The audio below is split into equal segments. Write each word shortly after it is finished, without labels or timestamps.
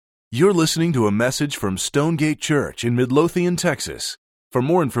You're listening to a message from Stonegate Church in Midlothian, Texas. For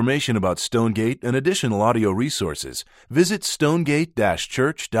more information about Stonegate and additional audio resources, visit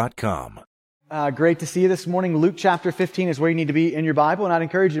stonegate-church.com. Great to see you this morning. Luke chapter 15 is where you need to be in your Bible, and I'd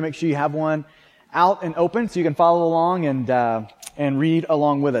encourage you to make sure you have one out and open so you can follow along and read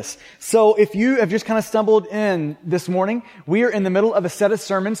along with us. So if you have just kind of stumbled in this morning, we are in the middle of a set of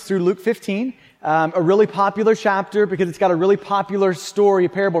sermons through Luke 15. A really popular chapter because it's got a really popular story, a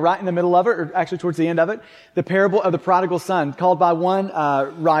parable right in the middle of it, or actually towards the end of it. The parable of the prodigal son, called by one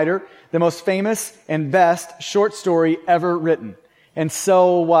writer the most famous and best short story ever written. And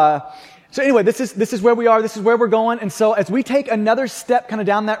so anyway, this is where we are. This is where we're going. And so as we take another step kind of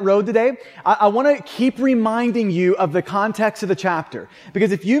down that road today, I want to keep reminding you of the context of the chapter.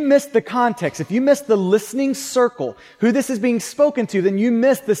 Because if you miss the context, if you miss the listening circle, who this is being spoken to, then you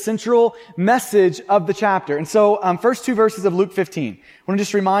miss the central message of the chapter. And so, first two verses of Luke 15. I want to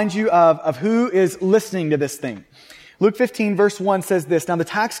just remind you of who is listening to this thing. Luke 15 verse 1 says this, "Now the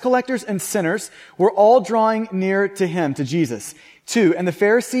tax collectors and sinners were all drawing near to him," to Jesus. 2, "And the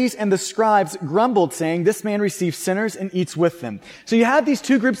Pharisees and the scribes grumbled, saying, 'This man receives sinners and eats with them.'" So you have these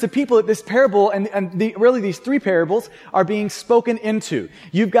two groups of people that this parable really these three parables are being spoken into.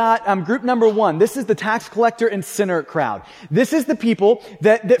 You've got group number 1. This is the tax collector and sinner crowd. This is the people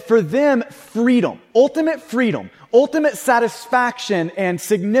that for them, freedom, ultimate satisfaction and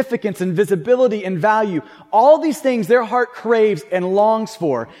significance and visibility and value, all these things their heart craves and longs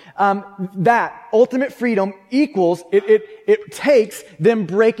for, that ultimate freedom equals, it takes them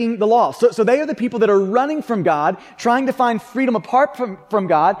breaking the law. So they are the people that are running from God, trying to find freedom apart from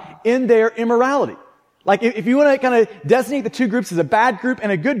God in their immorality. Like if you want to kind of designate the two groups as a bad group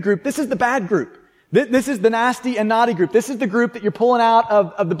and a good group, this is the bad group. This is the nasty and naughty group. This is the group that you're pulling out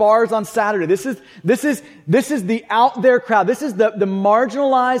of the bars on Saturday. This is the out there crowd. This is the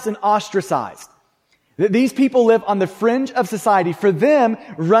marginalized and ostracized. These people live on the fringe of society. For them,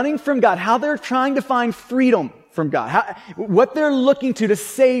 running from God, how they're trying to find freedom from God, what they're looking to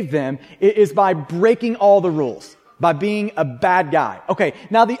save them is by breaking all the rules, by being a bad guy. Okay,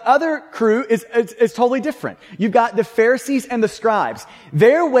 now the other crew is totally different. You've got the Pharisees and the scribes.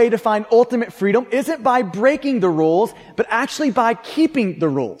 Their way to find ultimate freedom isn't by breaking the rules, but actually by keeping the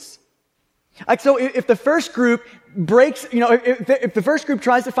rules. Like, so if the first group breaks, if the first group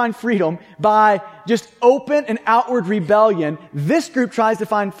tries to find freedom by just open and outward rebellion, this group tries to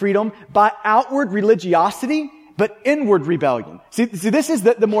find freedom by outward religiosity, but inward rebellion. See, this is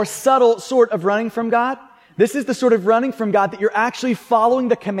the more subtle sort of running from God. This is the sort of running from God that you're actually following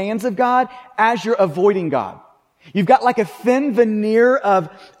the commands of God as you're avoiding God. You've got like a thin veneer of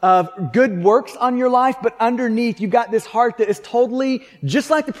good works on your life, but underneath you've got this heart that is totally, just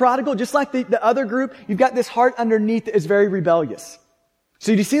like the prodigal, just like the other group, you've got this heart underneath that is very rebellious.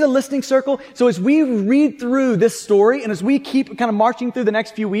 So do you see the listening circle? So as we read through this story and as we keep kind of marching through the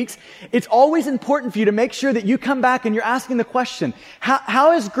next few weeks, it's always important for you to make sure that you come back and you're asking the question,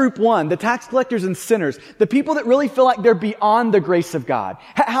 how is group 1, the tax collectors and sinners, the people that really feel like they're beyond the grace of God,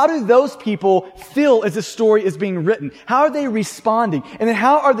 how do those people feel as the story is being written? How are they responding? And then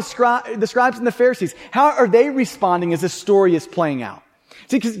how are the scribes and the Pharisees, how are they responding as the story is playing out?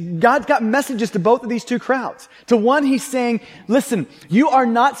 See, because God's got messages to both of these two crowds. To one, He's saying, listen, you are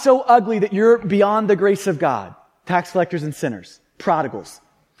not so ugly that you're beyond the grace of God. Tax collectors and sinners, prodigals.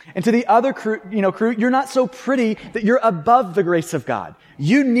 And to the other crew, you're not so pretty that you're above the grace of God.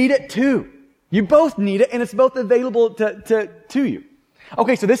 You need it too. You both need it, and it's both available to you.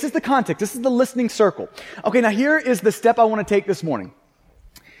 Okay, so this is the context. This is the listening circle. Okay, now here is the step I want to take this morning.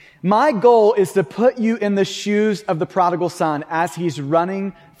 My goal is to put you in the shoes of the prodigal son as he's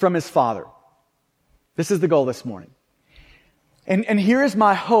running from his father. This is the goal this morning. And here is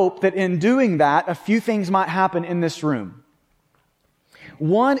my hope that in doing that, a few things might happen in this room.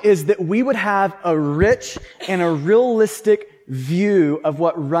 One is that we would have a rich and a realistic view of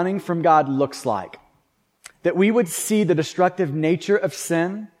what running from God looks like. That we would see the destructive nature of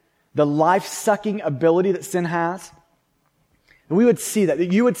sin, the life-sucking ability that sin has. And we would see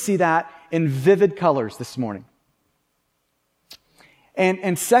that you would see that in vivid colors this morning.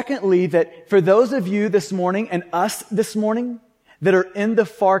 And secondly, that for those of you this morning and us this morning that are in the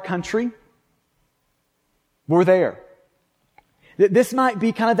far country, we're there. This might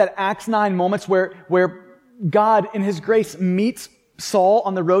be kind of that Acts 9 moments where God in His grace meets Saul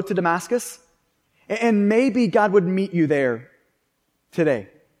on the road to Damascus. And maybe God would meet you there today.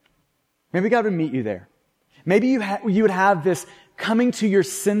 Maybe God would meet you there. Maybe you would have this coming to your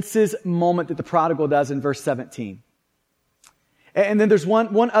senses moment that the prodigal does in verse 17. And then there's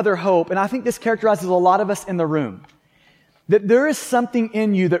one other hope, and I think this characterizes a lot of us in the room. that there is something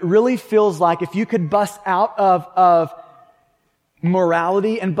in you that really feels like if you could bust out of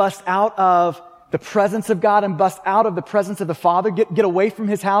morality and bust out of the presence of God and bust out of the presence of the Father, get away from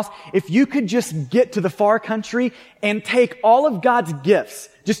His house, if you could just get to the far country and take all of God's gifts,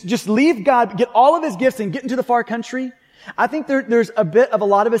 just leave God, get all of His gifts and get into the far country, I think there's a bit of a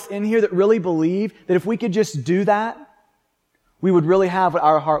lot of us in here that really believe that if we could just do that, we would really have what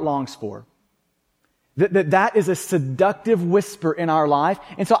our heart longs for. That is a seductive whisper in our life.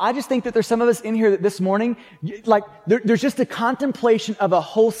 And so I just think that there's some of us in here that this morning, like, there's just a contemplation of a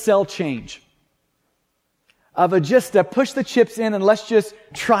wholesale change. Of just push the chips in and let's just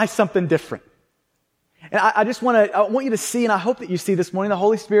try something different. And I want you to see, and I hope that you see this morning, the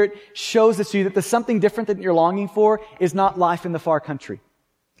Holy Spirit shows this to you, that there's something different that you're longing for is not life in the far country.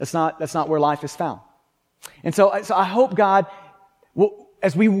 That's not where life is found. And so I hope God will,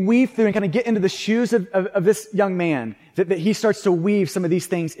 as we weave through and kind of get into the shoes of this young man, that he starts to weave some of these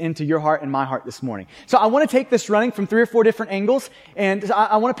things into your heart and my heart this morning. So I want to take this running from 3 or 4 different angles, and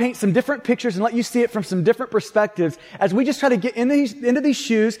I want to paint some different pictures and let you see it from some different perspectives as we just try to get into these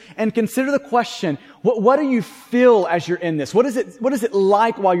shoes and consider the question, what do you feel as you're in this? What is it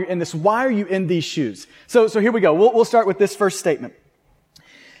like while you're in this? Why are you in these shoes? So here we go. We'll start with this first statement.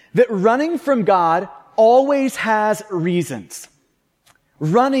 That running from God always has reasons.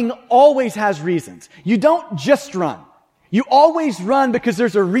 Running always has reasons. You don't just run. You always run because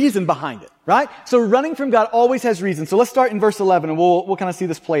there's a reason behind it, right? So running from God always has reasons. So let's start in verse 11 and we'll kind of see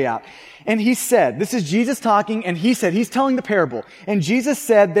this play out. And he said, this is Jesus talking, and he's telling the parable. And Jesus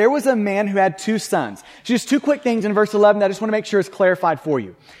said, there was a man who had 2 sons. Just 2 quick things in verse 11 that I just want to make sure is clarified for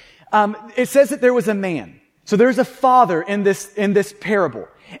you. It says that there was a man. So there's a father in this parable.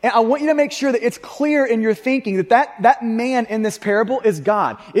 And I want you to make sure that it's clear in your thinking that man in this parable is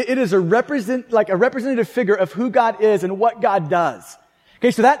God. It is a representative figure of who God is and what God does.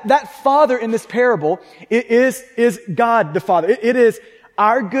 Okay, so that father in this parable is God the Father. It is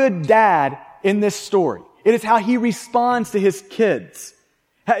our good dad in this story. It is how he responds to his kids.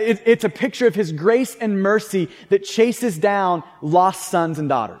 It's a picture of his grace and mercy that chases down lost sons and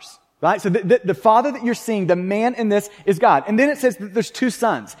daughters. Right? So the father that you're seeing, the man in this, is God. And then it says that there's 2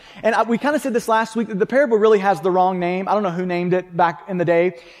 sons. And we kind of said this last week, that the parable really has the wrong name. I don't know who named it back in the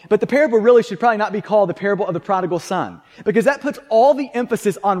day. But the parable really should probably not be called the parable of the prodigal son. Because that puts all the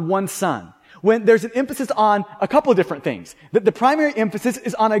emphasis on one son. When there's an emphasis on a couple of different things. The primary emphasis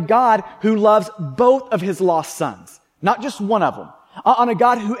is on a God who loves both of his lost sons. Not just one of them. On a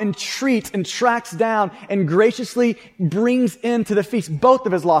God who entreats and tracks down and graciously brings into the feast both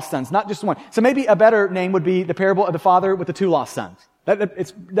of his lost sons, not just one. So maybe a better name would be the parable of the father with the 2 lost sons.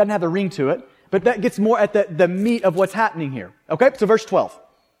 It doesn't have the ring to it, but that gets more at the meat of what's happening here. Okay, so verse 12.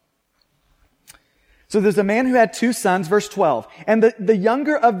 So there's a man who had 2 sons, verse 12. And the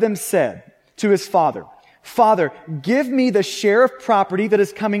younger of them said to his father, Father, give me the share of property that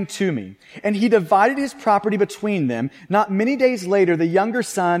is coming to me. And he divided his property between them. Not many days later, the younger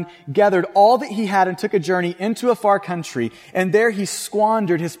son gathered all that he had and took a journey into a far country. And there he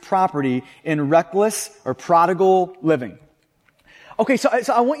squandered his property in reckless or prodigal living. Okay, so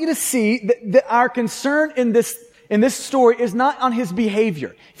I want you to see that our concern in this story is not on his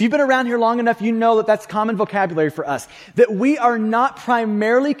behavior. If you've been around here long enough, you know that that's common vocabulary for us. That we are not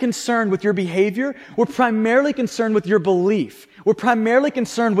primarily concerned with your behavior. We're primarily concerned with your belief. We're primarily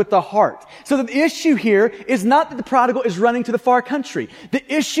concerned with the heart. So the issue here is not that the prodigal is running to the far country. The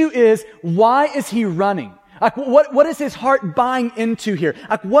issue is, why is he running? Like, what is his heart buying into here?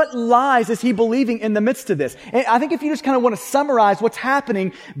 Like, what lies is he believing in the midst of this? And I think if you just kind of want to summarize what's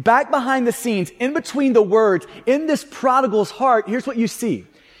happening back behind the scenes, in between the words, in this prodigal's heart, here's what you see.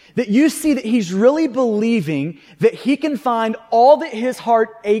 That you see that he's really believing that he can find all that his heart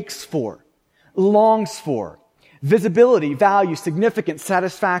aches for, longs for. Visibility, value, significance,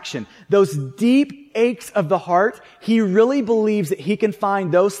 satisfaction. Those deep aches of the heart, he really believes that he can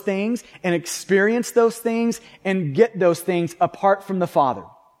find those things and experience those things and get those things apart from the Father.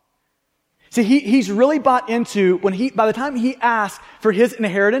 See, he's really bought into, by the time he asks for his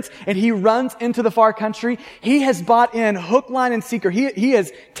inheritance and he runs into the far country, he has bought in hook, line, and sinker. He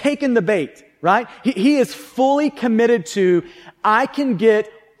has taken the bait, right? He is fully committed to, I can get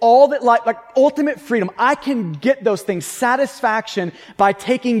all that like ultimate freedom. I can get those things, satisfaction, by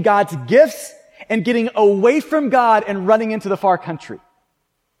taking God's gifts and getting away from God and running into the far country.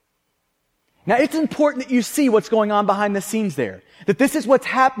 Now, it's important that you see what's going on behind the scenes there. That this is what's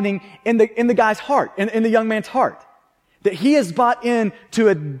happening in the guy's heart, in the young man's heart. That he has bought into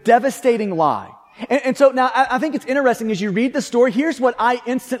a devastating lie. And so now I think it's interesting as you read the story, here's what I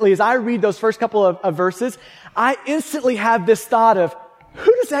instantly, as I read those first couple of verses, I instantly have this thought of,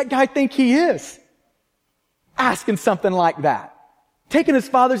 who does that guy think he is? Asking something like that. Taking his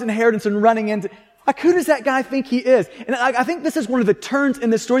father's inheritance and running into, like, who does that guy think he is? And I think this is one of the turns in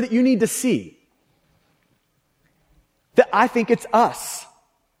this story that you need to see. That I think it's us.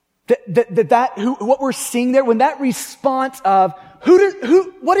 What we're seeing there, when that response of,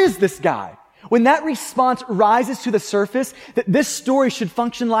 what is this guy? When that response rises to the surface, that this story should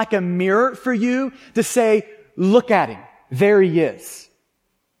function like a mirror for you to say, look at him. There he is.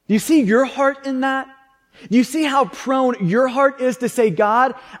 Do you see your heart in that? Do you see how prone your heart is to say,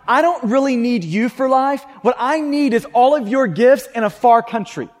 God, I don't really need you for life. What I need is all of your gifts in a far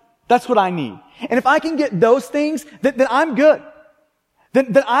country. That's what I need. And if I can get those things, then I'm good.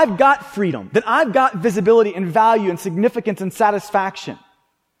 Then I've got freedom. Then I've got visibility and value and significance and satisfaction.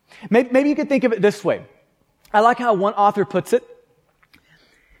 Maybe you could think of it this way. I like how one author puts it.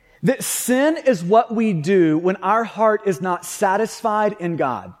 That sin is what we do when our heart is not satisfied in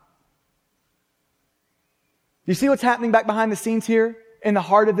God. You see what's happening back behind the scenes here in the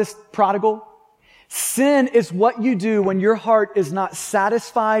heart of this prodigal? Sin is what you do when your heart is not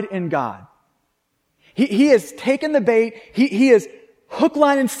satisfied in God. He has taken the bait. He is hook,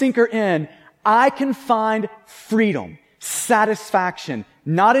 line, and sinker in. I can find freedom, satisfaction,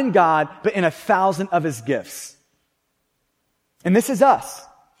 not in God, but in 1,000 of His gifts. And this is us.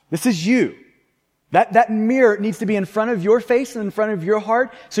 This is you. That mirror needs to be in front of your face and in front of your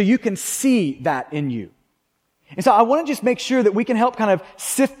heart so you can see that in you. And so I want to just make sure that we can help kind of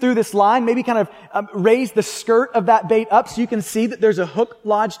sift through this line, maybe kind of raise the skirt of that bait up so you can see that there's a hook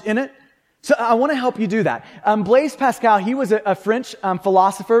lodged in it. So I want to help you do that. Blaise Pascal, he was a French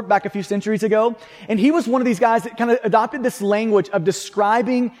philosopher back a few centuries ago, and he was one of these guys that kind of adopted this language of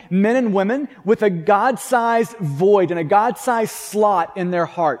describing men and women with a God-sized void and a God-sized slot in their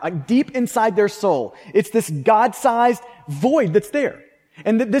heart, like deep inside their soul. It's this God-sized void that's there.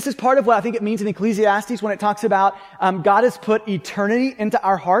 And this is part of what I think it means in Ecclesiastes when it talks about God has put eternity into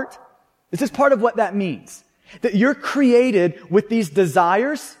our heart. This is part of what that means. That you're created with these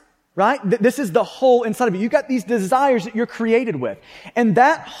desires, right? This is the hole inside of you. You've got these desires that you're created with. And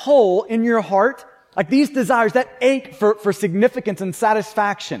that hole in your heart, like these desires, that ache for significance and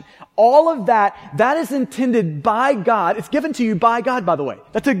satisfaction, all of that is intended by God. It's given to you by God, by the way.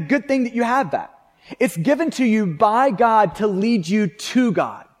 That's a good thing that you have that. It's given to you by God to lead you to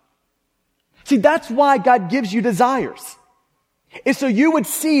God. See, that's why God gives you desires. Is so you would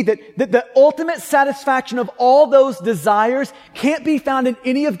see that the ultimate satisfaction of all those desires can't be found in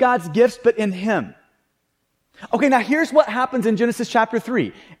any of God's gifts, but in Him. Okay, now here's what happens in Genesis chapter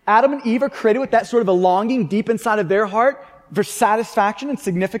 3. Adam and Eve are created with that sort of a longing deep inside of their heart for satisfaction and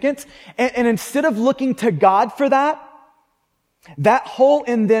significance. And instead of looking to God for that hole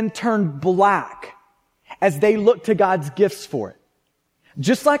in them turned black as they looked to God's gifts for it.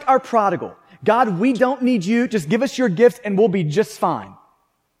 Just like our prodigal. God, we don't need you. Just give us your gifts and we'll be just fine.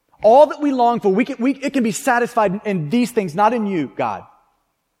 All that we long for, it can be satisfied in these things, not in you, God.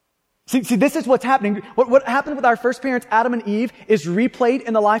 See, this is what's happening. What happened with our first parents, Adam and Eve, is replayed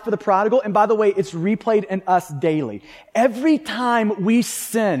in the life of the prodigal. And by the way, it's replayed in us daily. Every time we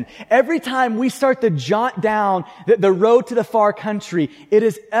sin, every time we start to jaunt down the road to the far country, it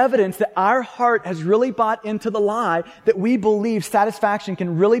is evidence that our heart has really bought into the lie that we believe satisfaction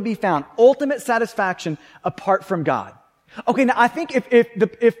can really be found, ultimate satisfaction apart from God. Okay, now I think if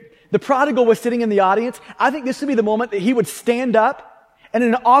the prodigal was sitting in the audience, I think this would be the moment that he would stand up and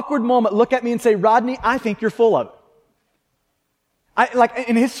in an awkward moment, look at me and say, Rodney, I think you're full of it. Like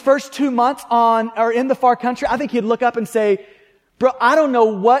in his first 2 months in the far country, I think he'd look up and say, bro, I don't know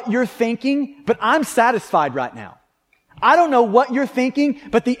what you're thinking, but I'm satisfied right now. I don't know what you're thinking,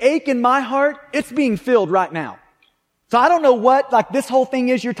 but the ache in my heart, it's being filled right now. So I don't know what like this whole thing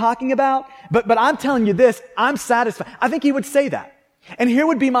is you're talking about, but I'm telling you this, I'm satisfied. I think he would say that. And here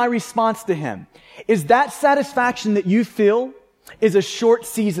would be my response to him. Is that satisfaction that you feel is a short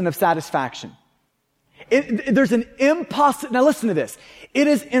season of satisfaction. There's an impossible, now listen to this. It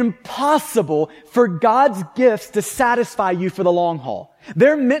is impossible for God's gifts to satisfy you for the long haul.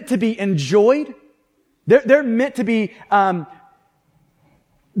 They're meant to be enjoyed. They're meant to be,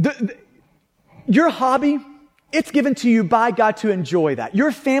 your hobby, it's given to you by God to enjoy that.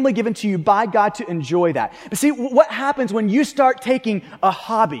 Your family given to you by God to enjoy that. But see, what happens when you start taking a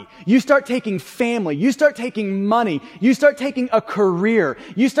hobby, you start taking family, you start taking money, you start taking a career,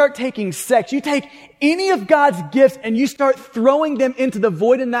 you start taking sex, you take any of God's gifts and you start throwing them into the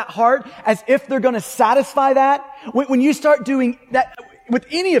void in that heart as if they're going to satisfy that. When you start doing that, with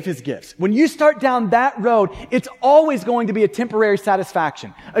any of his gifts, when you start down that road, it's always going to be a temporary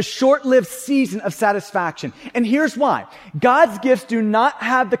satisfaction, a short-lived season of satisfaction. And here's why. God's gifts do not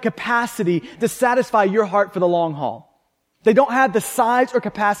have the capacity to satisfy your heart for the long haul. They don't have the size or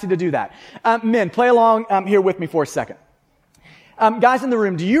capacity to do that. Men, play along here with me for a second. Guys in the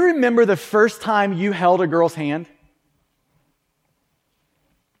room, do you remember the first time you held a girl's hand?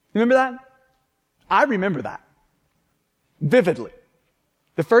 You remember that? I remember that vividly.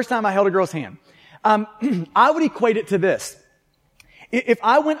 The first time I held a girl's hand. I would equate it to this. If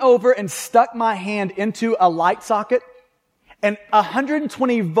I went over and stuck my hand into a light socket and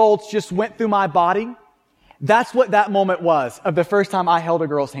 120 volts just went through my body, that's what that moment was of the first time I held a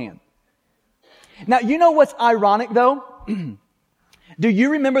girl's hand. Now, you know what's ironic though? Do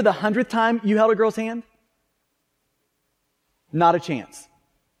you remember the 100th time you held a girl's hand? Not a chance.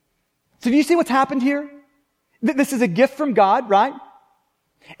 So do you see what's happened here? This is a gift from God, right?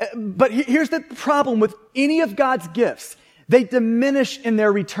 But here's the problem with any of God's gifts. They diminish in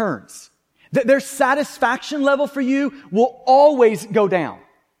their returns. Their satisfaction level for you will always go down.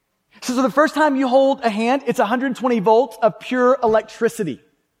 So the first time you hold a hand, it's 120 volts of pure electricity.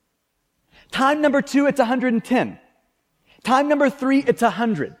 Time number 2, it's 110. Time number 3, it's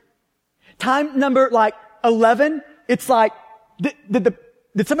 100. Time number 11, it's like,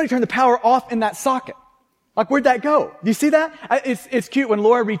 did somebody turn the power off in that socket? Like, where'd that go? Do you see that? It's cute when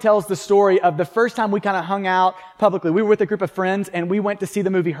Laura retells the story of the first time we kind of hung out publicly. We were with a group of friends and we went to see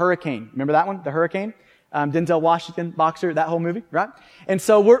the movie Hurricane. Remember that one? The Hurricane? Denzel Washington, boxer, that whole movie, right? And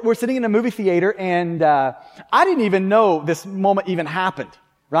so we're sitting in a movie theater and, I didn't even know this moment even happened,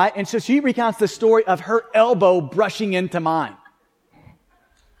 right? And so she recounts the story of her elbow brushing into mine.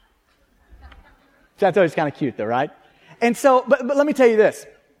 So I thought it was kind of cute though, right? And so, but let me tell you this.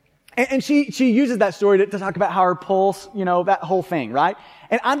 And she uses that story to talk about how her pulse, that whole thing, right?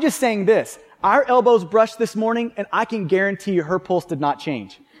 And I'm just saying this. Our elbows brushed this morning, and I can guarantee you her pulse did not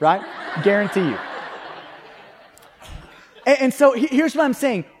change, right? Guarantee you. And so here's what I'm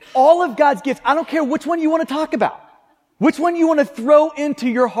saying. All of God's gifts, I don't care which one you want to talk about, which one you want to throw into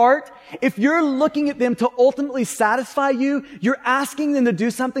your heart. If you're looking at them to ultimately satisfy you, you're asking them to do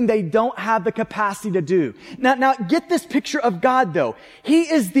something they don't have the capacity to do. Now get this picture of God though. He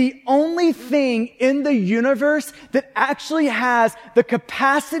is the only thing in the universe that actually has the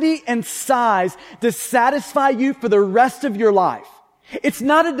capacity and size to satisfy you for the rest of your life. It's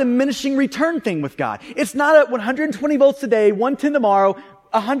not a diminishing return thing with God. It's not a 120 volts today, 110 tomorrow,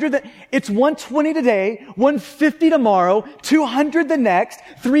 100, it's 120 today, 150 tomorrow, 200 the next,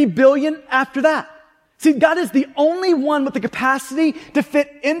 3 billion after that. See, God is the only one with the capacity to fit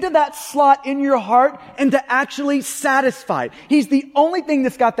into that slot in your heart and to actually satisfy it. He's the only thing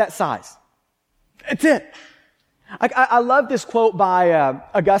that's got that size. That's it. I love this quote by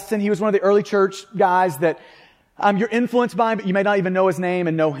Augustine. He was one of the early church guys that you're influenced by him, but you may not even know his name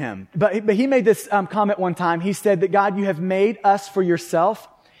and know him. But he made this comment one time. He said that, God, you have made us for yourself,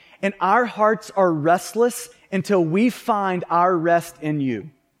 and our hearts are restless until we find our rest in you.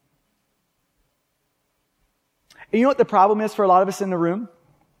 And you know what the problem is for a lot of us in the room?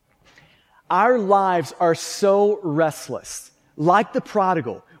 Our lives are so restless, like the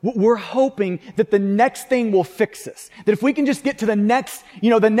prodigal. We're hoping that the next thing will fix us. That if we can just get to the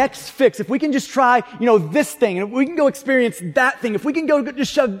next fix, if we can just try, this thing, and if we can go experience that thing, if we can go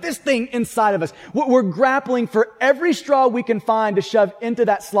just shove this thing inside of us, we're grappling for every straw we can find to shove into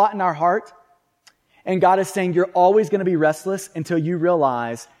that slot in our heart. And God is saying, you're always going to be restless until you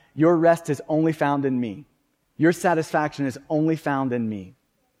realize your rest is only found in me. Your satisfaction is only found in me.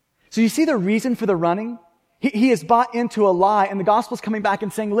 So you see the reason for the running? He has bought into a lie, and the gospel is coming back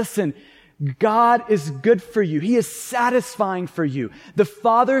and saying, listen, God is good for you. He is satisfying for you. The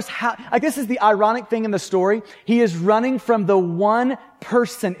Father's this is the ironic thing in the story. He is running from the one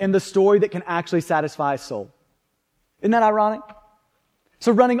person in the story that can actually satisfy his soul. Isn't that ironic?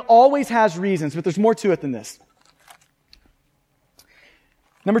 So running always has reasons, but there's more to it than this.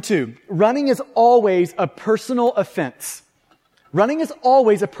 Number 2, running is always a personal offense. Running is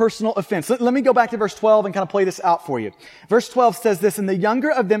always a personal offense. Let me go back to verse 12 and kind of play this out for you. Verse 12 says this, and the younger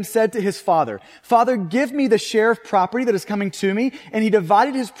of them said to his father, Father, give me the share of property that is coming to me. And he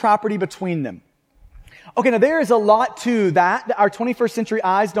divided his property between them. Okay, now there is a lot to that our 21st century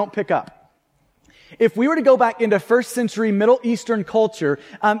eyes don't pick up. If we were to go back into first century Middle Eastern culture,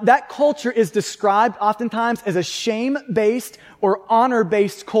 that culture is described oftentimes as a shame-based or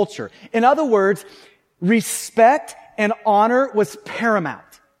honor-based culture. In other words, respect and honor was paramount.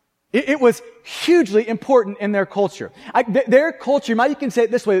 It was hugely important in their culture. Their culture, you can say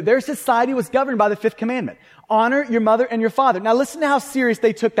it this way, their society was governed by the fifth commandment. Honor your mother and your father. Now listen to how serious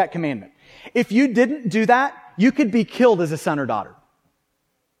they took that commandment. If you didn't do that, you could be killed as a son or daughter.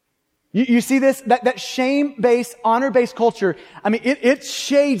 You see this? That shame-based, honor-based culture, it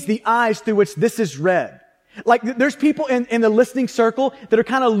shades the eyes through which this is read. Like, there's people in the listening circle that are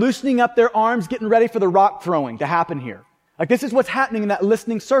kind of loosening up their arms, getting ready for the rock throwing to happen here. Like, this is what's happening in that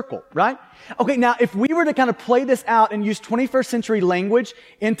listening circle, right? Okay, now, if we were to kind of play this out and use 21st century language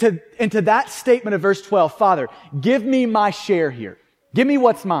into that statement of verse 12, Father, give me my share here. Give me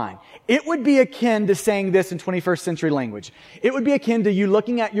what's mine. It would be akin to saying this in 21st century language. It would be akin to you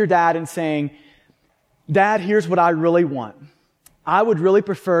looking at your dad and saying, Dad, here's what I really want. I would really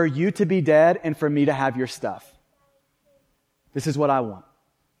prefer you to be dead and for me to have your stuff. This is what I want.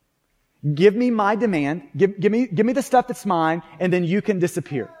 Give me my demand. Give me the stuff that's mine, and then you can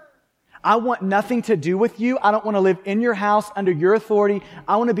disappear. I want nothing to do with you. I don't want to live in your house under your authority.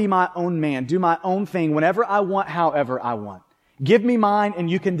 I want to be my own man, do my own thing whenever I want, however I want. Give me mine and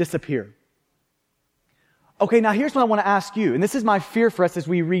you can disappear. Okay, now here's what I want to ask you, and this is my fear for us as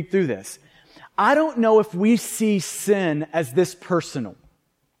we read through this. I don't know if we see sin as this personal.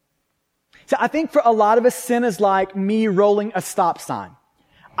 So I think for a lot of us, sin is like me rolling a stop sign.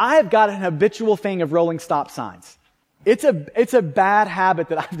 I have got an habitual thing of rolling stop signs. It's a bad habit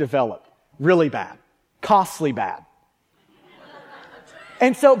that I've developed. Really bad. Costly bad.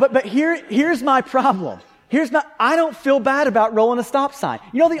 And so, but here's my problem. I don't feel bad about rolling a stop sign.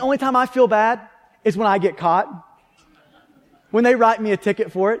 You know the only time I feel bad is when I get caught. When they write me a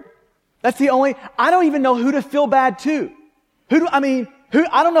ticket for it. That's the only, I don't even know who to feel bad to.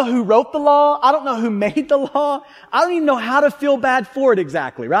 I don't know who wrote the law. I don't know who made the law. I don't even know how to feel bad for it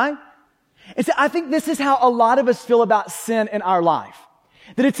exactly, right? And so I think this is how a lot of us feel about sin in our life.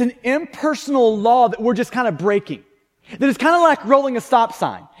 That it's an impersonal law that we're just kind of breaking. That it's kind of like rolling a stop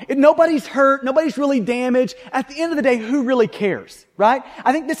sign. Nobody's hurt. Nobody's really damaged. At the end of the day, who really cares, right?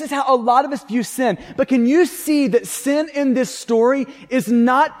 I think this is how a lot of us view sin. But can you see that sin in this story is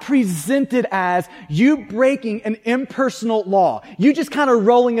not presented as you breaking an impersonal law? You just kind of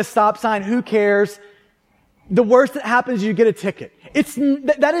rolling a stop sign. Who cares? The worst that happens is you get a ticket.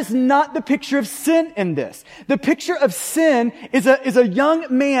 That is not the picture of sin in this. The picture of sin is a young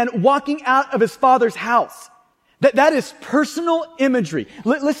man walking out of his father's house. That is personal imagery.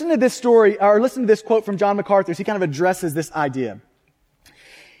 Listen to this story, or listen to this quote from John MacArthur as he kind of addresses this idea.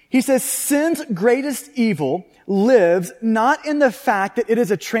 He says, sin's greatest evil lives not in the fact that it is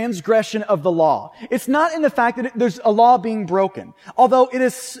a transgression of the law. It's not in the fact that there's a law being broken. Although it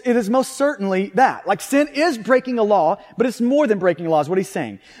is most certainly that. Like sin is breaking a law, but it's more than breaking a law is what he's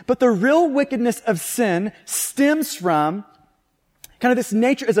saying. But the real wickedness of sin stems from kind of this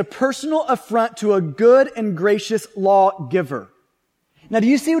nature as a personal affront to a good and gracious lawgiver. Now, do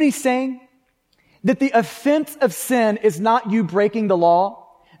you see what he's saying? That the offense of sin is not you breaking the law.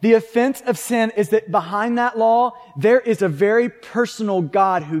 The offense of sin is that behind that law, there is a very personal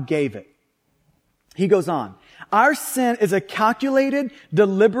God who gave it. He goes on. Our sin is a calculated,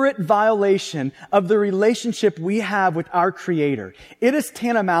 deliberate violation of the relationship we have with our Creator. It is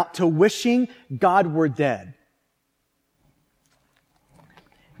tantamount to wishing God were dead.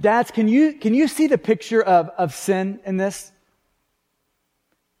 Dads, can you see the picture of sin in this?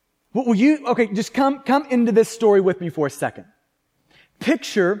 Just come into this story with me for a second.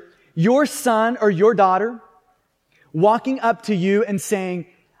 Picture your son or your daughter walking up to you and saying,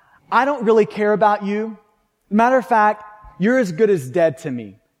 I don't really care about you. Matter of fact, you're as good as dead to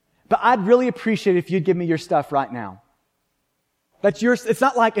me. But I'd really appreciate it if you'd give me your stuff right now. That's yours. It's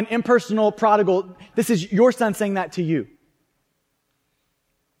not like an impersonal prodigal. This is your son saying that to you.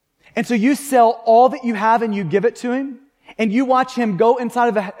 And so you sell all that you have and you give it to him, and you watch him go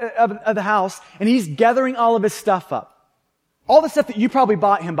inside of the house, and he's gathering all of his stuff up. All the stuff that you probably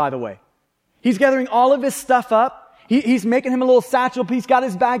bought him, by the way. He's gathering all of his stuff up. He's making him a little satchel. He's got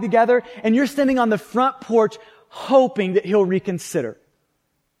his bag together, and you're standing on the front porch hoping that he'll reconsider.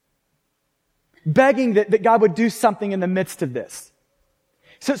 Begging that God would do something in the midst of this.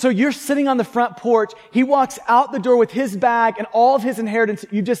 So you're sitting on the front porch. He walks out the door with his bag and all of his inheritance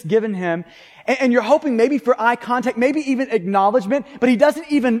that you've just given him. And you're hoping maybe for eye contact, maybe even acknowledgement, but he doesn't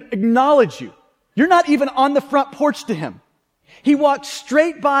even acknowledge you. You're not even on the front porch to him. He walks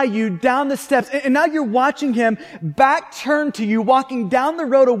straight by you down the steps, and now you're watching him back turned to you, walking down the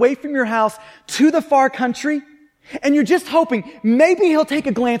road away from your house to the far country, and you're just hoping maybe he'll take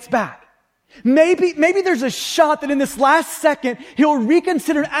a glance back. Maybe there's a shot that in this last second, he'll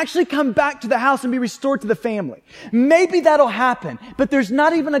reconsider and actually come back to the house and be restored to the family. Maybe that'll happen, but there's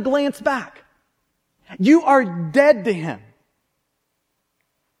not even a glance back. You are dead to him.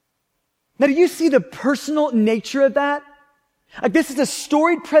 Now, do you see the personal nature of that? Like, this is a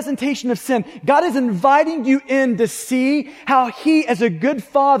storied presentation of sin. God is inviting you in to see how he, as a good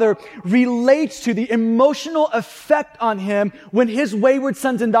father, relates to the emotional effect on him when his wayward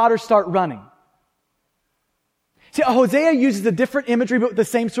sons and daughters start running. See, Hosea uses a different imagery, but with the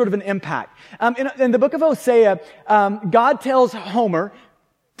same sort of an impact. In the book of Hosea, God tells Homer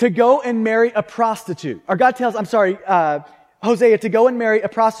to go and marry a prostitute. Or God tells, Hosea to go and marry a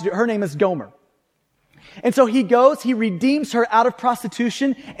prostitute. Her name is Gomer. And so he goes, he redeems her out of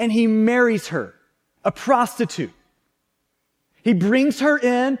prostitution, and he marries her, a prostitute. He brings her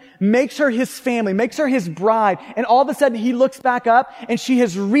in, makes her his family, makes her his bride, and all of a sudden he looks back up and she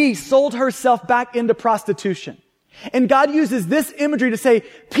has sold herself back into prostitution. And God uses this imagery to say,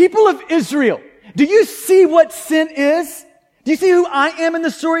 people of Israel, do you see what sin is? Do you see who I am in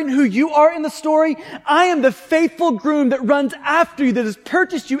the story and who you are in the story? I am the faithful groom that runs after you, that has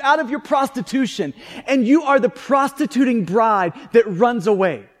purchased you out of your prostitution. And you are the prostituting bride that runs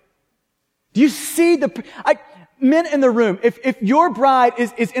away. Do you see men in the room, if your bride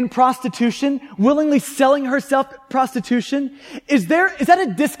is in prostitution, willingly selling herself to prostitution, is that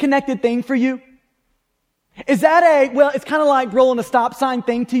a disconnected thing for you? Is that it's kind of like rolling a stop sign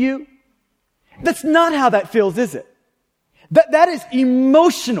thing to you? That's not how that feels, is it? That is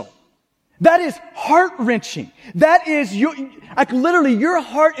emotional. That is heart-wrenching. That is literally your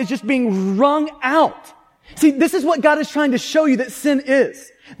heart is just being wrung out. See, this is what God is trying to show you that sin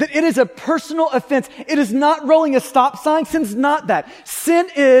is. That it is a personal offense. It is not rolling a stop sign. Sin's not that. Sin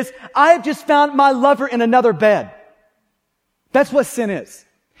is, I have just found my lover in another bed. That's what sin is.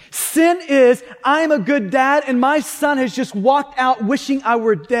 Sin is, I am a good dad and my son has just walked out wishing I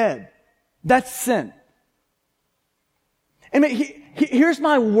were dead. That's sin. And here's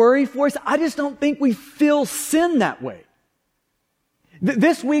my worry for us. I just don't think we feel sin that way.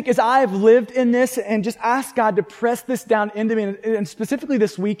 This week, as I have lived in this and just asked God to press this down into me, and specifically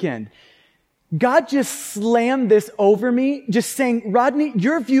this weekend, God just slammed this over me, just saying, Rodney,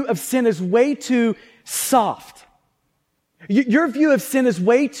 your view of sin is way too soft. Your view of sin is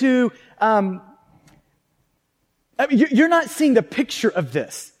way too, you're not seeing the picture of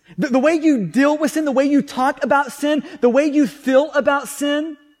this. The way you deal with sin, the way you talk about sin, the way you feel about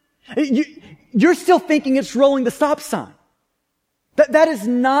sin, you're still thinking it's rolling the stop sign. That is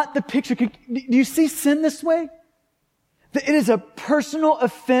not the picture. Do you see sin this way? That it is a personal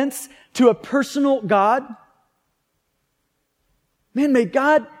offense to a personal God? Man, may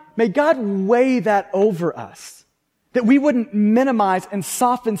God weigh that over us. That we wouldn't minimize and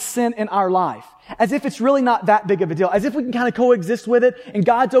soften sin in our life. As if it's really not that big of a deal. As if we can kind of coexist with it, and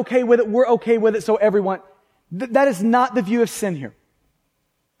God's okay with it, we're okay with it, so everyone... That is not the view of sin here.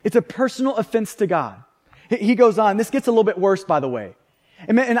 It's a personal offense to God. He goes on. This gets a little bit worse, by the way.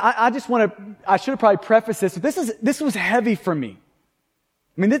 And I should have probably prefaced this. This was heavy for me.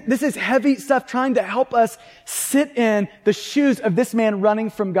 I mean, this is heavy stuff trying to help us sit in the shoes of this man running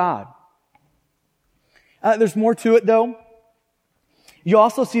from God. There's more to it, though. You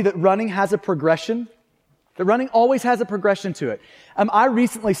also see that running has a progression. That running always has a progression to it. I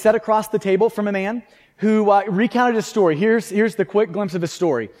recently sat across the table from a man who recounted his story. Here's the quick glimpse of his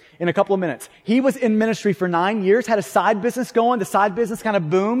story in a couple of minutes. He was in ministry for 9 years, had a side business going. The side business kind of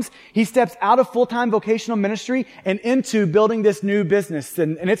booms. He steps out of full-time vocational ministry and into building this new business,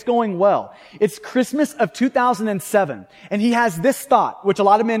 and it's going well. It's Christmas of 2007, and he has this thought, which a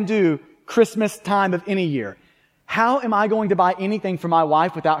lot of men do Christmas time of any year. How am I going to buy anything for my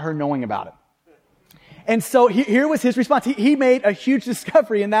wife without her knowing about it? And so here was his response. He made a huge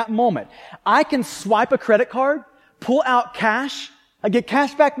discovery in that moment. I can swipe a credit card, pull out cash, I get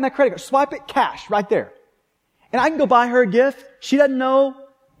cash back from that credit card, swipe it, cash, right there. And I can go buy her a gift. She doesn't know.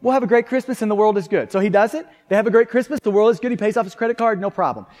 We'll have a great Christmas and the world is good. So he does it. They have a great Christmas. The world is good. He pays off his credit card. No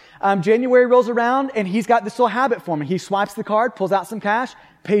problem. January rolls around and he's got this little habit for me. He swipes the card, pulls out some cash,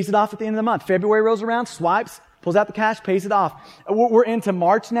 pays it off at the end of the month. February rolls around, swipes, pulls out the cash, pays it off. We're into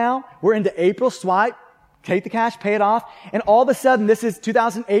March now. We're into April. Swipe, take the cash, pay it off. And all of a sudden, this is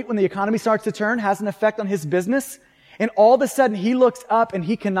 2008 when the economy starts to turn, has an effect on his business. And all of a sudden, he looks up and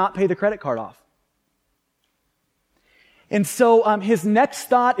he cannot pay the credit card off. And so his next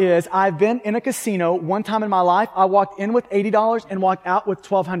thought is, I've been in a casino one time in my life. I walked in with $80 and walked out with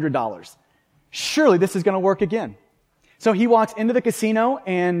 $1,200. Surely this is going to work again. So he walks into the casino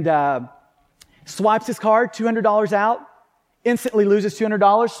and swipes his card, $200 out, instantly loses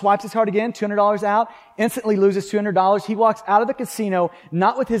 $200, swipes his card again, $200 out, instantly loses $200. He walks out of the casino,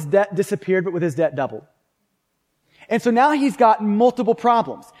 not with his debt disappeared, but with his debt doubled. And so now he's got multiple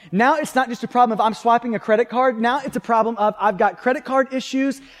problems. Now it's not just a problem of I'm swiping a credit card. Now it's a problem of I've got credit card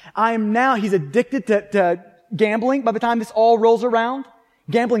issues. He's addicted to gambling by the time this all rolls around.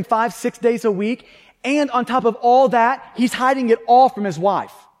 Gambling 5-6 days a week. And on top of all that, he's hiding it all from his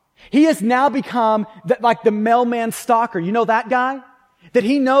wife. He has now become like the mailman stalker. You know that guy? That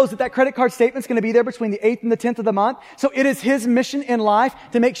he knows that credit card statement's going to be there between the 8th and the 10th of the month. So it is his mission in life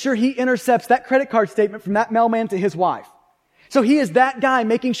to make sure he intercepts that credit card statement from that mailman to his wife. So he is that guy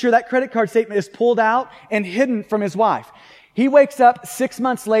making sure that credit card statement is pulled out and hidden from his wife. He wakes up 6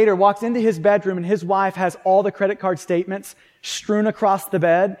 months later, walks into his bedroom, and his wife has all the credit card statements strewn across the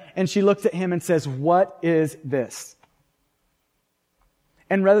bed, and she looks at him and says, "What is this?"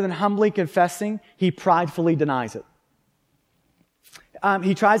 And rather than humbly confessing, he pridefully denies it.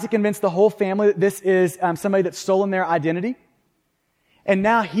 He tries to convince the whole family that this is somebody that's stolen their identity. And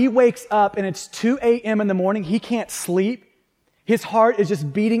now he wakes up and it's 2 a.m. in the morning. He can't sleep. His heart is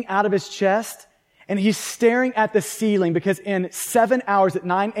just beating out of his chest. And he's staring at the ceiling because in 7 hours at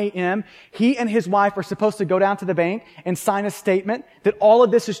 9 a.m., he and his wife are supposed to go down to the bank and sign a statement that all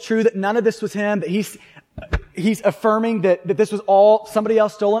of this is true, that none of this was him, that he's affirming that this was all somebody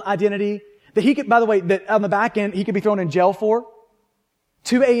else stolen identity, that he could, by the way, that on the back end, he could be thrown in jail for.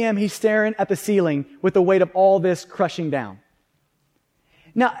 2 a.m., he's staring at the ceiling with the weight of all this crushing down.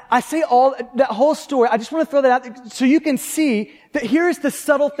 Now, I say that whole story, I just want to throw that out so you can see that here's the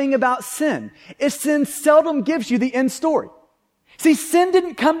subtle thing about sin. Is sin seldom gives you the end story. See, sin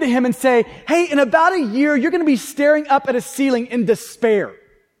didn't come to him and say, hey, in about a year, you're going to be staring up at a ceiling in despair.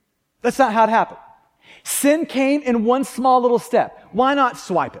 That's not how it happened. Sin came in one small little step. Why not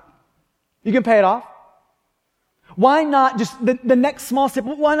swipe it? You can pay it off. Why not just the next small step?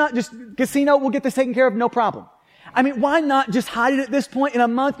 Why not just casino? We'll get this taken care of. No problem. I mean, why not just hide it at this point? In a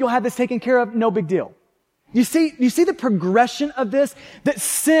month, you'll have this taken care of. No big deal. You see the progression of this? That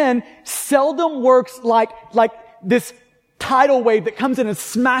sin seldom works like this tidal wave that comes in and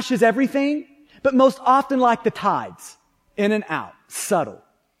smashes everything, but most often like the tides. In and out. Subtle.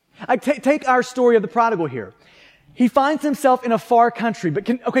 Take our story of the prodigal here. He finds himself in a far country, but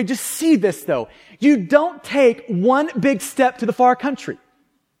just see this though. You don't take one big step to the far country.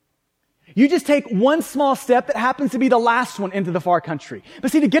 You just take one small step that happens to be the last one into the far country.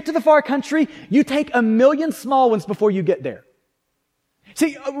 But see, to get to the far country, you take 1,000,000 small ones before you get there.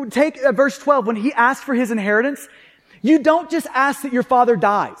 See, take verse 12. When he asked for his inheritance, you don't just ask that your father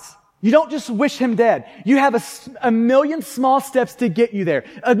dies. You don't just wish him dead. You have 1,000,000 small steps to get you there.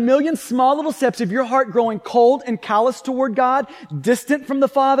 1,000,000 small little steps of your heart growing cold and callous toward God, distant from the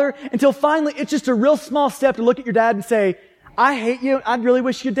Father, until finally it's just a real small step to look at your dad and say, I hate you. I'd really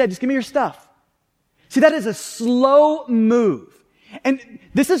wish you're dead. Just give me your stuff. See, that is a slow move. And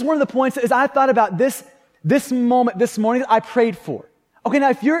this is one of the points that as I thought about this moment, this morning, that I prayed for. Okay,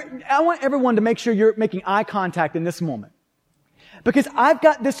 now I want everyone to make sure you're making eye contact in this moment. Because I've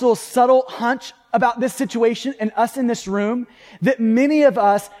got this little subtle hunch about this situation and us in this room that many of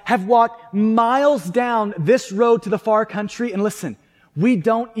us have walked miles down this road to the far country. And listen, we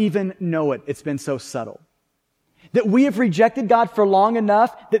don't even know it. It's been so subtle. That we have rejected God for long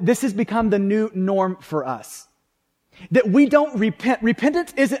enough that this has become the new norm for us. That we don't repent.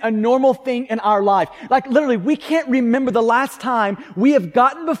 Repentance isn't a normal thing in our life. Like literally, we can't remember the last time we have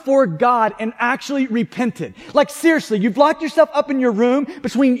gotten before God and actually repented. Like seriously, you've locked yourself up in your room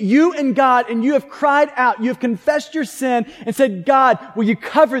between you and God and you have cried out. You have confessed your sin and said, God, will you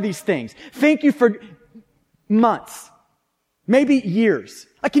cover these things? Thank you for months, maybe years.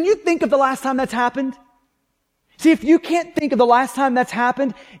 Like, can you think of the last time that's happened? See, if you can't think of the last time that's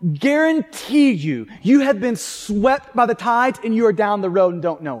happened, guarantee you have been swept by the tides and you are down the road and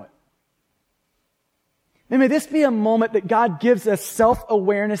don't know it. And may this be a moment that God gives us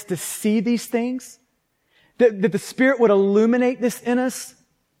self-awareness to see these things, that the Spirit would illuminate this in us,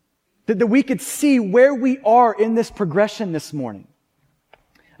 that we could see where we are in this progression this morning.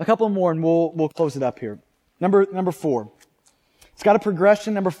 A couple more and we'll close it up here. Number 4. It's got a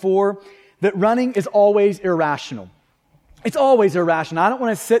progression. Number 4. That running is always irrational. It's always irrational. I don't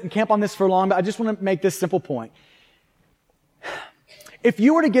want to sit and camp on this for long, but I just want to make this simple point. If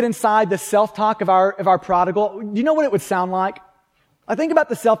you were to get inside the self-talk of our prodigal, do you know what it would sound like? I think about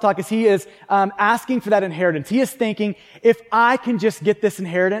the self-talk as he is asking for that inheritance. He is thinking, if I can just get this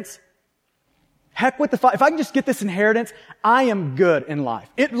inheritance, heck with if I can just get this inheritance, I am good in life.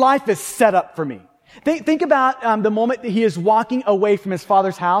 Life is set up for me. Think about the moment that he is walking away from his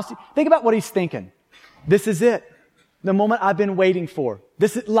father's house. Think about what he's thinking. This is it. The moment I've been waiting for.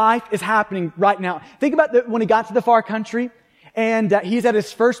 Life is happening right now. Think about when he got to the far country and he's at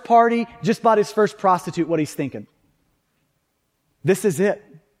his first party, just bought his first prostitute, what he's thinking. This is it.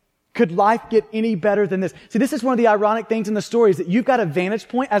 Could life get any better than this? See, this is one of the ironic things in the story is that you've got a vantage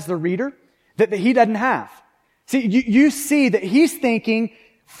point as the reader that he doesn't have. See, you see that he's thinking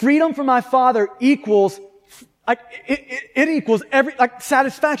freedom from my Father equals it equals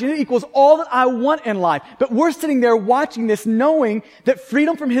satisfaction. It equals all that I want in life. But we're sitting there watching this knowing that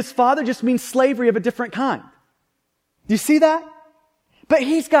freedom from his Father just means slavery of a different kind. Do you see that? But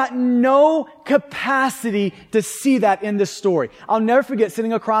he's got no capacity to see that in this story. I'll never forget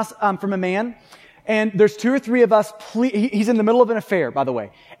sitting across from a man, and there's 2 or 3 of us. He's in the middle of an affair, by the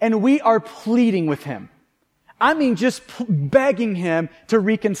way, and we are pleading with him. I mean, just begging him to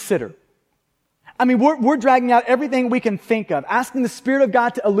reconsider. I mean, we're dragging out everything we can think of, asking the Spirit of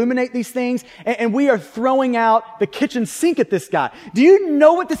God to illuminate these things, and we are throwing out the kitchen sink at this guy. Do you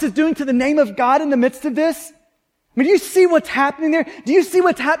know what this is doing to the name of God in the midst of this? I mean, do you see what's happening there? Do you see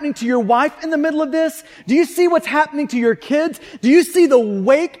what's happening to your wife in the middle of this? Do you see what's happening to your kids? Do you see the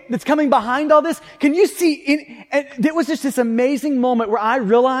wake that's coming behind all this? Can you see? And it was just this amazing moment where I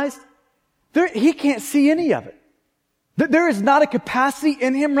realized he can't see any of it. There is not a capacity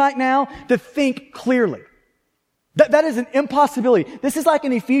in him right now to think clearly. That is an impossibility. This is like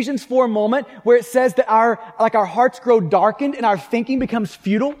an Ephesians 4 moment where it says that our hearts grow darkened and our thinking becomes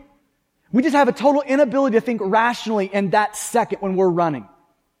futile. We just have a total inability to think rationally in that second when we're running.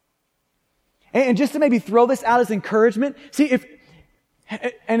 And just to maybe throw this out as encouragement, see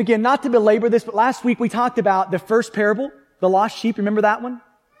and again, not to belabor this, but last week we talked about the first parable, the lost sheep. Remember that one?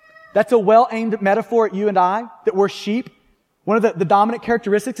 That's a well-aimed metaphor at you and I, that we're sheep. One of the dominant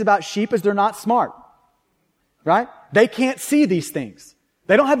characteristics about sheep is they're not smart. Right? They can't see these things.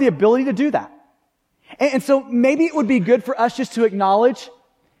 They don't have the ability to do that. And so maybe it would be good for us just to acknowledge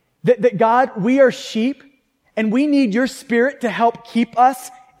that God, we are sheep, and we need your Spirit to help keep us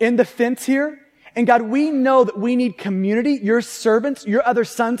in the fence here. And God, we know that we need community, your servants, your other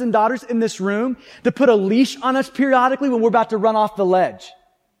sons and daughters in this room, to put a leash on us periodically when we're about to run off the ledge.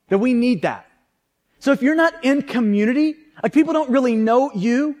 That we need that. So if you're not in community, like people don't really know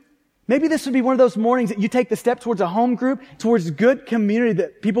you, maybe this would be one of those mornings that you take the step towards a home group, towards good community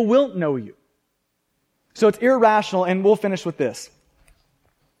that people will know you. So it's irrational, and we'll finish with this.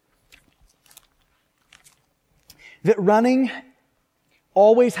 That running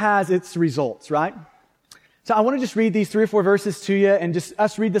always has its results, right? So I want to just read these 3 or 4 verses to you and just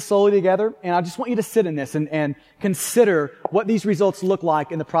us read this slowly together. And I just want you to sit in this and consider what these results look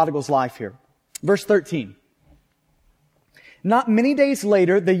like in the prodigal's life here. Verse 13. Not many days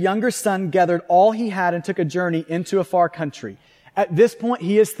later, the younger son gathered all he had and took a journey into a far country. At this point,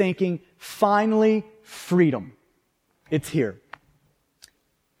 he is thinking, finally, freedom. It's here.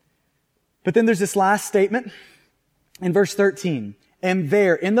 But then there's this last statement in verse 13. And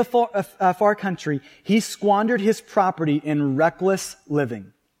there, in the far country, he squandered his property in reckless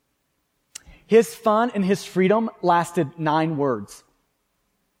living. His fun and his freedom lasted 9 words.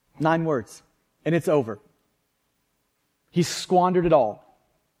 9 words. And it's over. He squandered it all.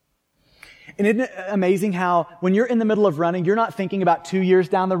 And isn't it amazing how when you're in the middle of running, you're not thinking about 2 years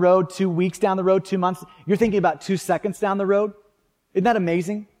down the road, 2 weeks down the road, 2 months. You're thinking about 2 seconds down the road. Isn't that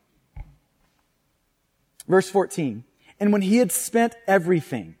amazing? Verse 14. And when he had spent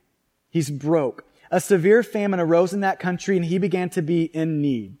everything, he's broke. A severe famine arose in that country and he began to be in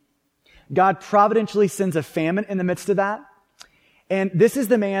need. God providentially sends a famine in the midst of that. And this is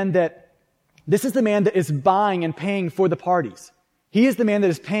the man that is buying and paying for the parties. He is the man that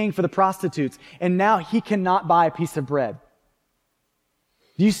is paying for the prostitutes. And now he cannot buy a piece of bread.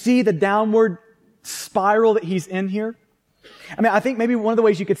 Do you see the downward spiral that he's in here? I mean, I think maybe one of the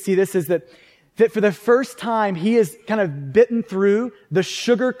ways you could see this is that for the first time, he is kind of bitten through the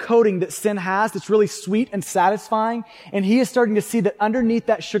sugar coating that sin has that's really sweet and satisfying. And he is starting to see that underneath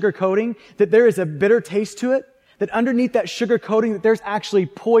that sugar coating, that there is a bitter taste to it. That underneath that sugar coating, that there's actually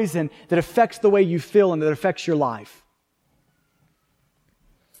poison that affects the way you feel and that affects your life.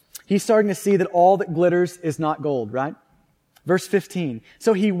 He's starting to see that all that glitters is not gold, right? Verse 15.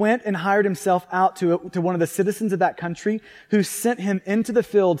 So he went and hired himself out to one of the citizens of that country who sent him into the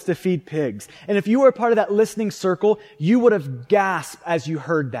fields to feed pigs. And if you were a part of that listening circle, you would have gasped as you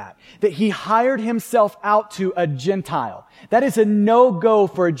heard that he hired himself out to a Gentile. That is a no-go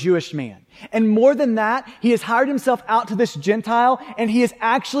for a Jewish man. And more than that, he has hired himself out to this Gentile, and he is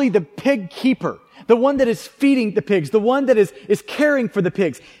actually the pig keeper, the one that is feeding the pigs, the one that is caring for the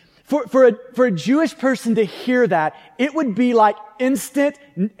pigs. For a Jewish person to hear that, it would be like instant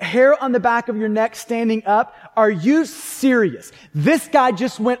hair on the back of your neck standing up. Are you serious? This guy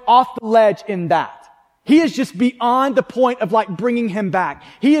just went off the ledge in that. He is just beyond the point of like bringing him back.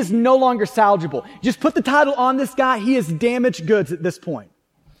 He is no longer salvageable. Just put the title on this guy. He is damaged goods at this point.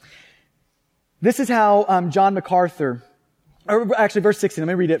 This is how John MacArthur, or actually verse 16, let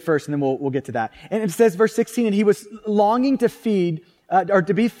me read it first and then we'll get to that. And it says verse 16, and he was longing to feed, or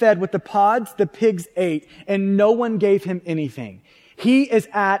to be fed with the pods the pigs ate, and no one gave him anything. He is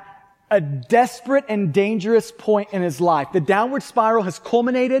at a desperate and dangerous point in his life. The downward spiral has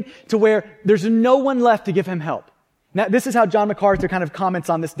culminated to where there's no one left to give him help. Now, this is how John MacArthur kind of comments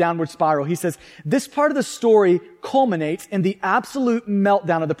on this downward spiral. He says, this part of the story culminates in the absolute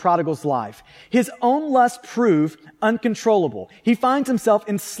meltdown of the prodigal's life. His own lusts prove uncontrollable. He finds himself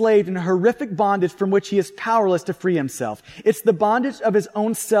enslaved in a horrific bondage from which he is powerless to free himself. It's the bondage of his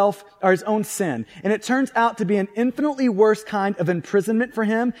own self, or his own sin. And it turns out to be an infinitely worse kind of imprisonment for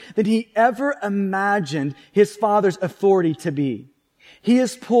him than he ever imagined his father's authority to be. He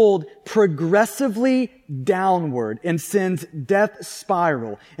is pulled progressively downward in sin's death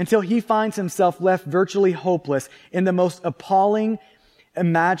spiral until he finds himself left virtually hopeless in the most appalling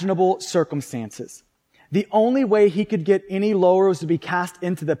imaginable circumstances. The only way he could get any lower was to be cast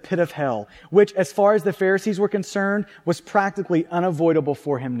into the pit of hell, which, as far as the Pharisees were concerned, was practically unavoidable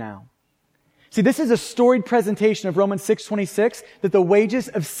for him now. See, this is a storied presentation of Romans 6:26, that the wages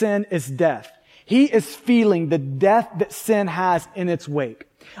of sin is death. He is feeling the death that sin has in its wake.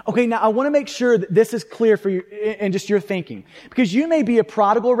 Okay, now I want to make sure that this is clear for you and just your thinking. Because you may be a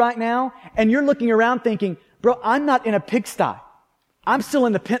prodigal right now, and you're looking around thinking, bro, I'm not in a pigsty. I'm still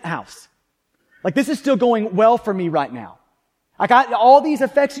in the penthouse. Like, this is still going well for me right now. Like, all these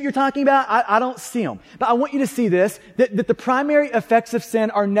effects that you're talking about, I don't see them. But I want you to see this, that the primary effects of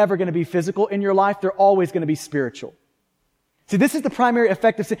sin are never going to be physical in your life. They're always going to be spiritual. See, this is the primary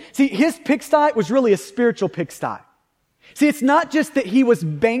effect of sin. See, his pigsty was really a spiritual pigsty. See, it's not just that he was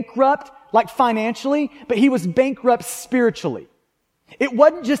bankrupt, like financially, but he was bankrupt spiritually. It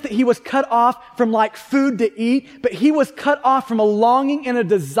wasn't just that he was cut off from like food to eat, but he was cut off from a longing and a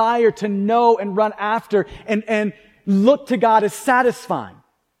desire to know and run after and look to God as satisfying.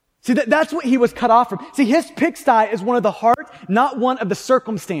 See, that's what he was cut off from. See, his pigsty is one of the heart, not one of the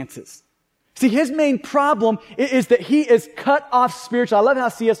circumstances. See, his main problem is that he is cut off spiritually. I love how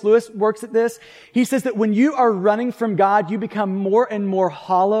C.S. Lewis works at this. He says that when you are running from God, you become more and more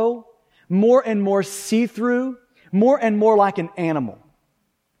hollow, more and more see-through, more and more like an animal.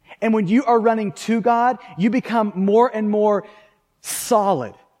 And when you are running to God, you become more and more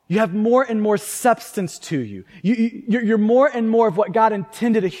solid. You have more and more substance to you. You're more and more of what God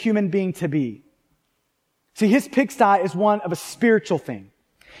intended a human being to be. See, his pigsty is one of a spiritual thing.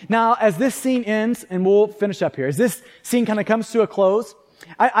 Now, as this scene ends, and we'll finish up here, as this scene kind of comes to a close,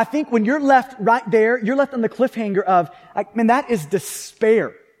 I think when you're left right there, you're left on the cliffhanger of, like, man, that is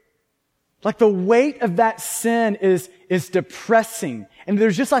despair. Like, the weight of that sin is depressing. And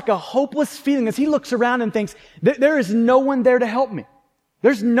there's just like a hopeless feeling as he looks around and thinks, there is no one there to help me.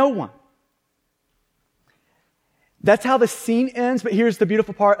 There's no one. That's how the scene ends, but here's the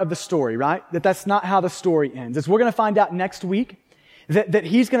beautiful part of the story, right? That's not how the story ends. As we're going to find out next week, that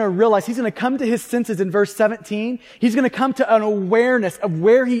he's going to realize, he's going to come to his senses in verse 17. He's going to come to an awareness of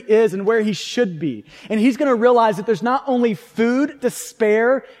where he is and where he should be. And he's going to realize that there's not only food to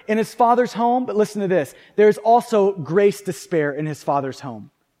spare in his father's home, but listen to this, there's also grace to spare in his father's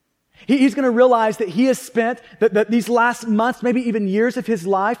home. He's going to realize that he has spent these last months, maybe even years of his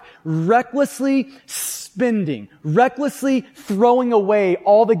life, recklessly spending, recklessly throwing away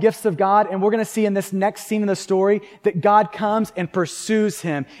all the gifts of God. And we're going to see in this next scene in the story that God comes and pursues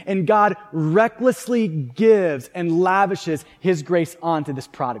him. And God recklessly gives and lavishes his grace onto this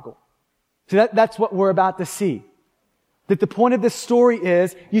prodigal. So that's what we're about to see. That the point of this story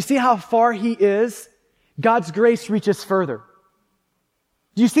is, you see how far he is? God's grace reaches further.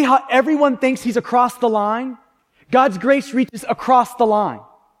 Do you see how everyone thinks he's across the line? God's grace reaches across the line.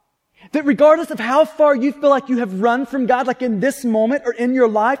 That regardless of how far you feel like you have run from God, like in this moment or in your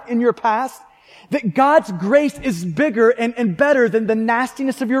life, in your past, that God's grace is bigger and better than the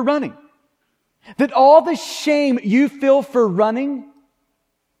nastiness of your running. That all the shame you feel for running,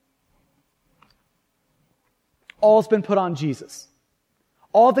 all's been put on Jesus.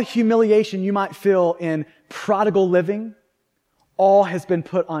 All the humiliation you might feel in prodigal living, all has been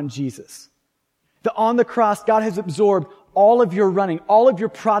put on Jesus. That on the cross, God has absorbed all of your running, all of your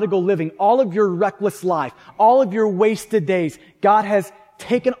prodigal living, all of your reckless life, all of your wasted days. God has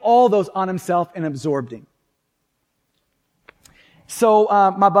taken all those on himself and absorbed him. So,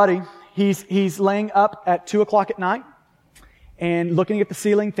 my buddy, he's laying up at 2:00 at night and looking at the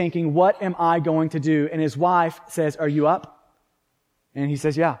ceiling thinking, what am I going to do? And his wife says, are you up? And he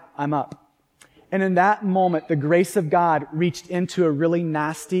says, yeah, I'm up. And in that moment, the grace of God reached into a really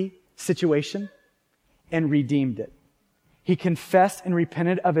nasty situation and redeemed it. He confessed and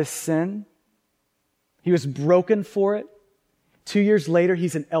repented of his sin. He was broken for it. 2 years later,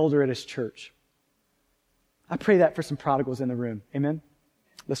 he's an elder at his church. I pray that for some prodigals in the room. Amen?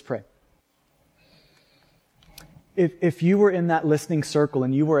 Let's pray. If you were in that listening circle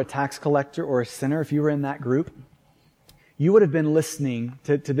and you were a tax collector or a sinner, if you were in that group, you would have been listening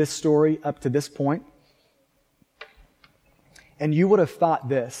to this story up to this point, and you would have thought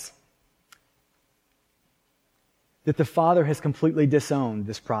this, that the Father has completely disowned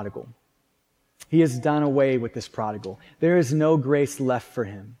this prodigal. He has done away with this prodigal. There is no grace left for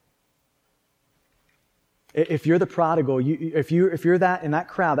him. If you're the prodigal, if you're that in that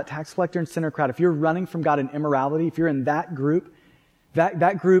crowd, that tax collector and sinner crowd, if you're running from God in immorality, if you're in that group,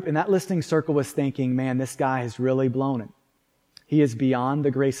 that group in that listening circle was thinking, man, this guy has really blown it. He is beyond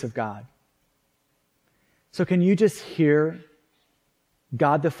the grace of God. So can you just hear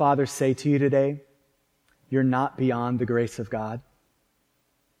God the Father say to you today, you're not beyond the grace of God?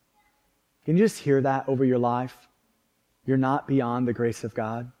 Can you just hear that over your life? You're not beyond the grace of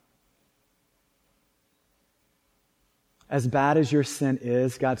God. As bad as your sin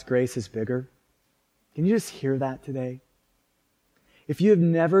is, God's grace is bigger. Can you just hear that today? If you have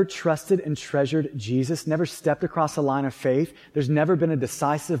never trusted and treasured Jesus, never stepped across a line of faith, there's never been a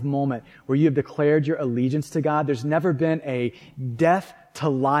decisive moment where you have declared your allegiance to God. There's never been a death to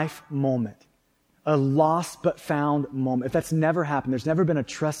life moment, a lost but found moment. If that's never happened, there's never been a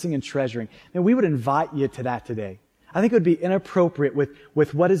trusting and treasuring, then we would invite you to that today. I think it would be inappropriate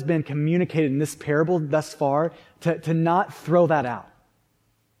with what has been communicated in this parable thus far to not throw that out.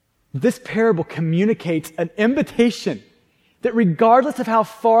 This parable communicates an invitation that regardless of how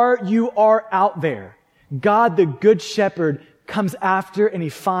far you are out there, God, the Good Shepherd, comes after and He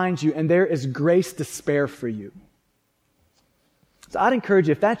finds you, and there is grace to spare for you. So I'd encourage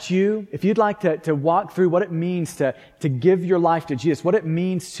you, if that's you, if you'd like to walk through what it means to give your life to Jesus, what it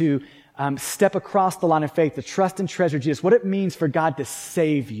means to step across the line of faith, to trust and treasure Jesus, what it means for God to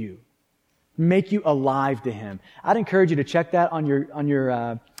save you, make you alive to Him. I'd encourage you to check that on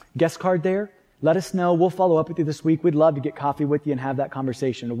your guest card there. Let us know. We'll follow up with you this week. We'd love to get coffee with you and have that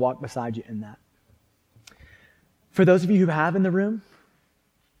conversation, to walk beside you in that. For those of you who have in the room,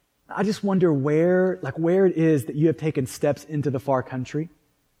 I just wonder where it is that you have taken steps into the far country.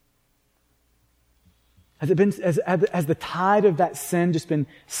 Has the tide of that sin just been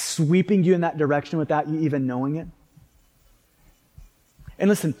sweeping you in that direction without you even knowing it? And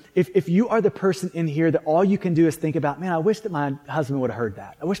listen, if you are the person in here that all you can do is think about, man, I wish that my husband would have heard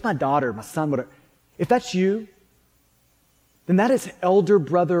that. I wish my daughter, my son would have. If that's you, then that is elder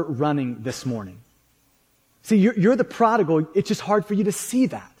brother running this morning. See, you're the prodigal. It's just hard for you to see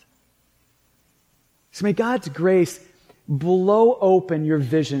that. So may God's grace blow open your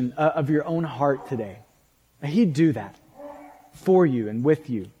vision of your own heart today. May He do that for you and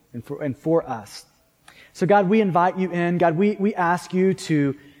with you and for us. So God, we invite you in. God, we ask you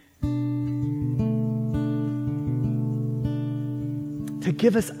to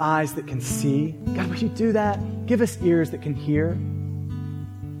give us eyes that can see. God, would you do that? Give us ears that can hear.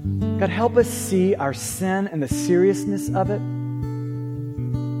 God, help us see our sin and the seriousness of it.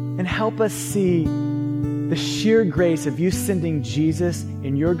 And help us see the sheer grace of you sending Jesus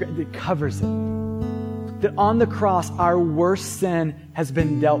in your that covers it. That on the cross, our worst sin has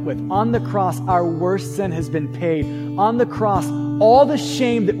been dealt with. On the cross, our worst sin has been paid. On the cross, all the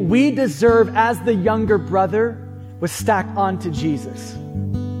shame that we deserve as the younger brother was stacked onto Jesus.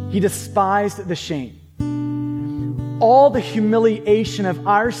 He despised the shame. All the humiliation of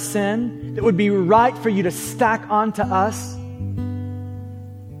our sin that would be right for you to stack onto us,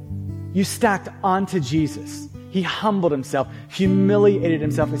 you stacked onto Jesus. He humbled Himself, humiliated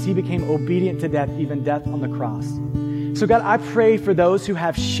Himself as He became obedient to death, even death on the cross. So God, I pray for those who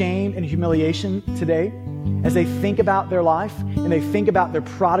have shame and humiliation today as they think about their life and they think about their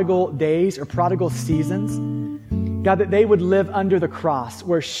prodigal days or prodigal seasons. God, that they would live under the cross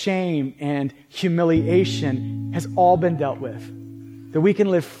where shame and humiliation has all been dealt with. That we can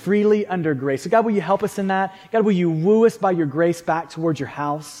live freely under grace. So God, will you help us in that? God, will you woo us by your grace back towards your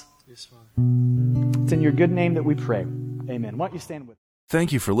house? Yes, Father. It's in your good name that we pray. Amen. Why don't you stand with me?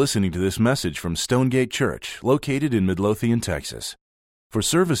 Thank you for listening to this message from Stonegate Church, located in Midlothian, Texas. For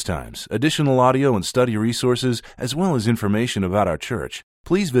service times, additional audio and study resources, as well as information about our church,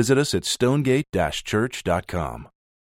 please visit us at stonegate-church.com.